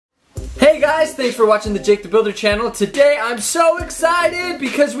guys, thanks for watching the Jake the Builder channel. Today I'm so excited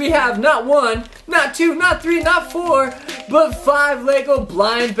because we have not one, not two, not three, not four, but 5 Lego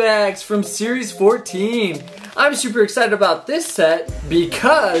blind bags from Series 14. I'm super excited about this set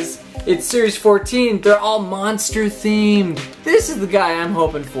because it's Series 14. They're all monster themed. This is the guy I'm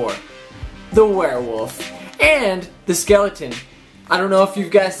hoping for. The werewolf and the skeleton. I don't know if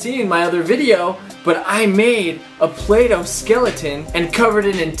you've guys seen my other video, but I made a Play-Doh skeleton and covered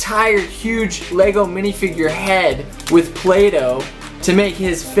an entire huge Lego minifigure head with Play-Doh to make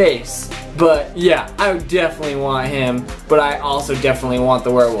his face. But yeah, I would definitely want him, but I also definitely want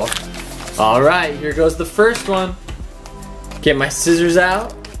the werewolf. Alright, here goes the first one. Get my scissors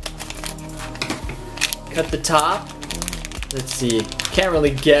out. Cut the top. Let's see. Can't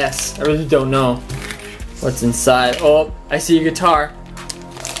really guess. I really don't know what's inside. Oh, I see a guitar.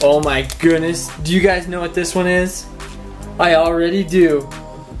 Oh my goodness. Do you guys know what this one is? I already do.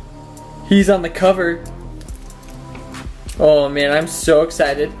 He's on the cover. Oh man, I'm so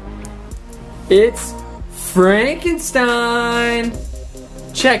excited. It's Frankenstein.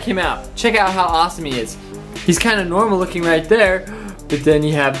 Check him out. Check out how awesome he is. He's kind of normal looking right there, but then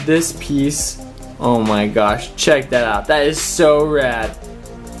you have this piece. Oh my gosh, check that out. That is so rad.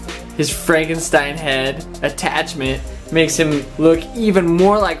 His Frankenstein head attachment makes him look even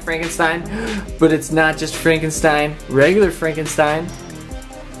more like Frankenstein, but it's not just Frankenstein, regular Frankenstein.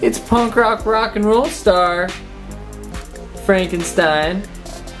 It's punk rock and roll star Frankenstein.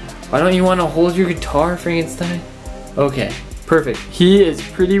 Why don't you want to hold your guitar, Frankenstein? Okay, perfect. He is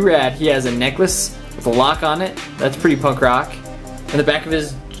pretty rad. He has a necklace with a lock on it. That's pretty punk rock. And the back of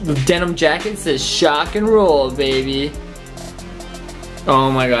his denim jacket says shock and roll, baby.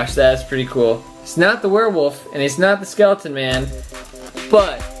 Oh my gosh, that's pretty cool. He's not the werewolf and he's not the skeleton man,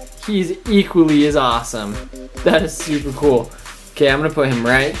 but he's equally as awesome. That is super cool. Okay, I'm gonna put him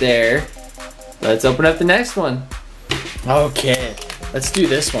right there. Let's open up the next one. Okay, let's do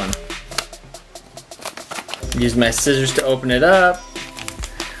this one. Use my scissors to open it up.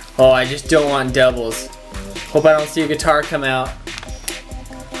 Oh, I just don't want doubles. Hope I don't see a guitar come out.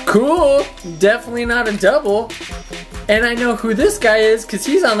 Cool, definitely not a double. And I know who this guy is because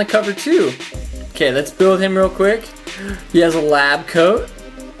he's on the cover too. Okay, let's build him real quick. He has a lab coat.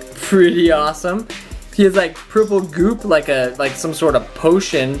 Pretty awesome. He has like purple goop, like some sort of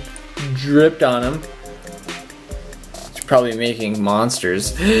potion dripped on him. He's probably making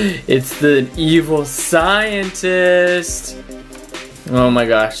monsters. It's the evil scientist. Oh my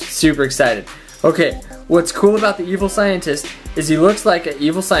gosh, super excited. Okay, what's cool about the evil scientist is he looks like an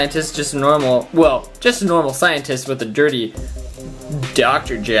evil scientist, just a normal scientist with a dirty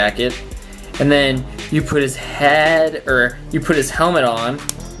doctor jacket. And then you put his head, or you put his helmet on,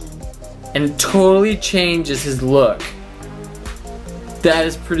 and it totally changes his look. That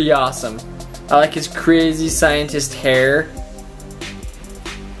is pretty awesome. I like his crazy scientist hair.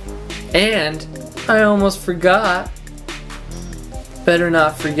 And I almost forgot, better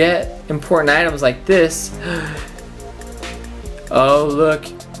not forget important items like this. Oh look,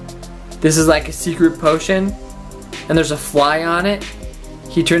 this is like a secret potion and there's a fly on it.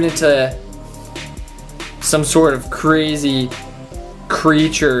 He turned into some sort of crazy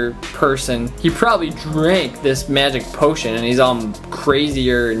creature person. He probably drank this magic potion and he's all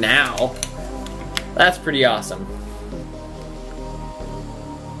crazier now. That's pretty awesome.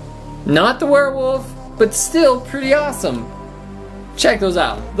 Not the werewolf, but still pretty awesome. Check those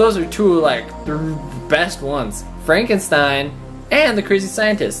out. Those are two of like the best ones. Frankenstein and the crazy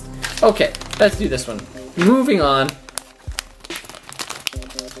scientist. Okay, let's do this one. Moving on.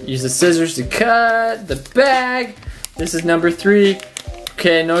 Use the scissors to cut the bag. This is number 3.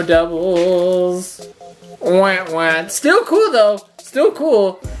 Okay, no doubles. Wah, wah. Still cool though. Still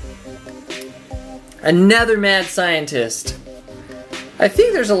cool. Another mad scientist. I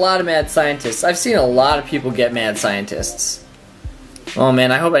think there's a lot of mad scientists. I've seen a lot of people get mad scientists. Oh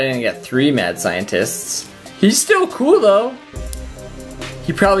man, I hope I didn't get 3 mad scientists. He's still cool though.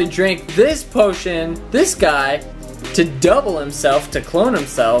 He probably drank this potion, this guy, to double himself, to clone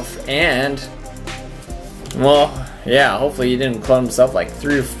himself, and, well, yeah, hopefully he didn't clone himself like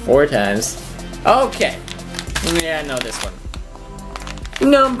 3 or 4 times. Okay, yeah, I know this one.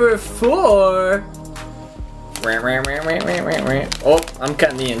 Number 4. Oh, I'm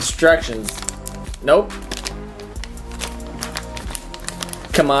cutting the instructions. Nope.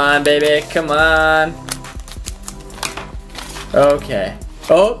 Come on, baby, come on. Okay.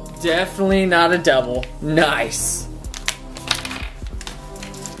 Oh, definitely not a double. Nice.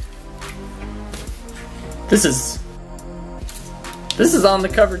 This is on the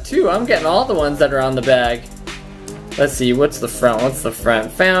cover too. I'm getting all the ones that are on the bag. Let's see, what's the front? What's the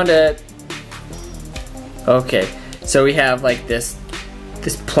front? Found it. Okay, so we have like this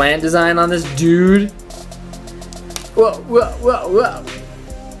plant design on this dude. Whoa, whoa, whoa, whoa.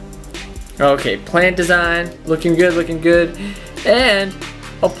 Okay, plant design, looking good, looking good. And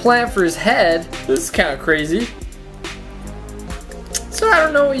a plant for his head. This is kind of crazy. So I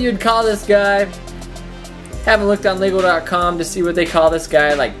don't know what you'd call this guy. Haven't looked on Lego.com to see what they call this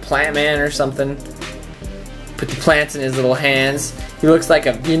guy, like Plant Man or something. Put the plants in his little hands. He looks like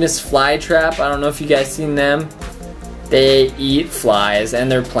a Venus flytrap. I don't know if you guys seen them. They eat flies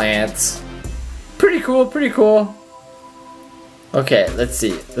and they're plants. Pretty cool, pretty cool. Okay, let's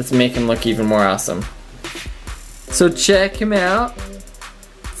see. Let's make him look even more awesome. So check him out.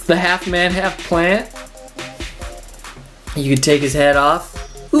 It's the half man, half plant. You can take his head off.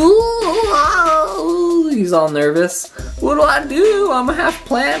 Ooh, he's all nervous. What do I do? I'm a half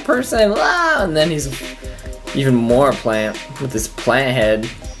plant person. And then he's even more plant with his plant head.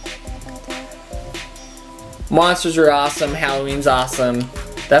 Monsters are awesome. Halloween's awesome.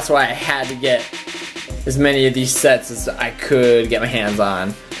 That's why I had to get as many of these sets as I could get my hands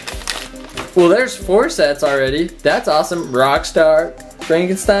on. Well, there's 4 sets already. That's awesome. Rockstar,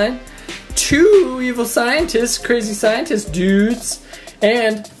 Frankenstein, 2 evil scientists, crazy scientist dudes,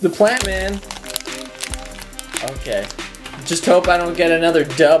 and the Plant Man. Okay. Just hope I don't get another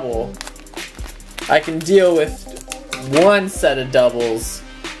double. I can deal with 1 set of doubles,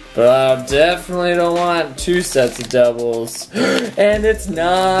 but I definitely don't want 2 sets of doubles. And it's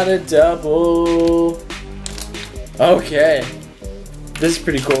not a double. Okay. This is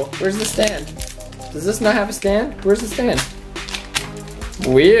pretty cool. Where's the stand? Does this not have a stand? Where's the stand?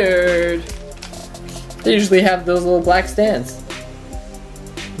 Weird. They usually have those little black stands.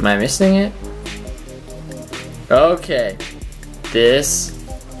 Am I missing it? Okay. This,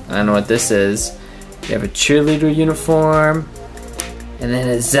 I don't know what this is. You have a cheerleader uniform, and then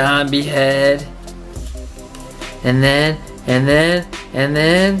a zombie head, and then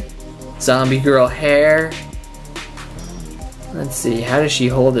zombie girl hair. Let's see, how does she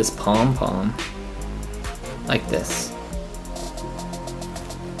hold this pom-pom? Like this.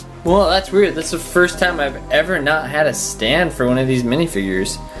 Well, that's weird. That's the first time I've ever not had a stand for one of these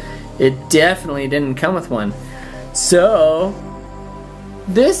minifigures. It definitely didn't come with one. So,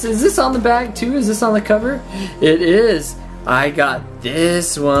 is this on the bag too? Is this on the cover? It is. I got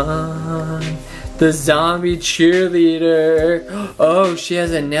this one. The zombie cheerleader. Oh, she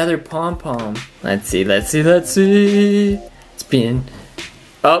has another pom-pom. Let's see, let's see, let's see. It's being...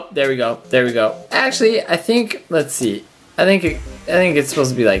 Oh, there we go, there we go. Actually, I think, let's see. I think it's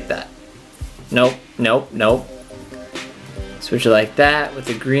supposed to be like that. Nope, nope, nope. Switch it like that with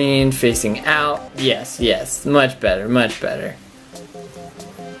the green facing out. Yes, yes, much better, much better.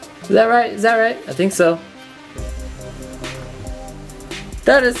 Is that right? Is that right? I think so.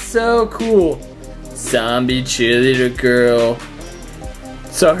 That is so cool. Zombie cheerleader girl.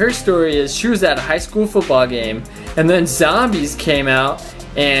 So her story is she was at a high school football game and then zombies came out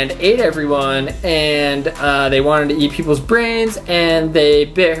and ate everyone, and they wanted to eat people's brains, and they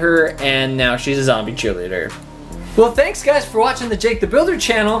bit her, and now she's a zombie cheerleader. Well, thanks guys for watching the Jake the Builder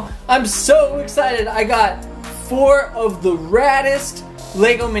channel. I'm so excited. I got 4 of the raddest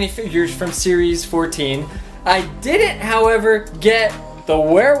Lego minifigures from Series 14. I didn't, however, get the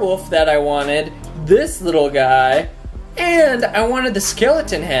werewolf that I wanted, this little guy, and I wanted the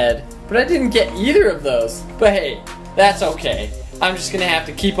skeleton head, but I didn't get either of those. But hey, that's okay. I'm just gonna have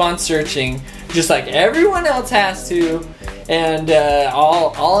to keep on searching, just like everyone else has to, and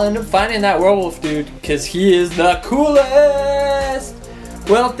I'll end up finding that werewolf dude, because he is the coolest!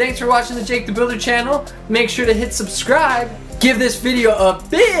 Well, thanks for watching the Jake the Builder channel. Make sure to hit subscribe, give this video a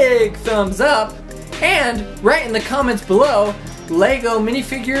big thumbs up, and write in the comments below, Lego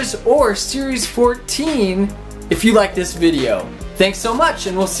minifigures or Series 14 if you like this video. Thanks so much,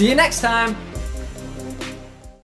 and we'll see you next time!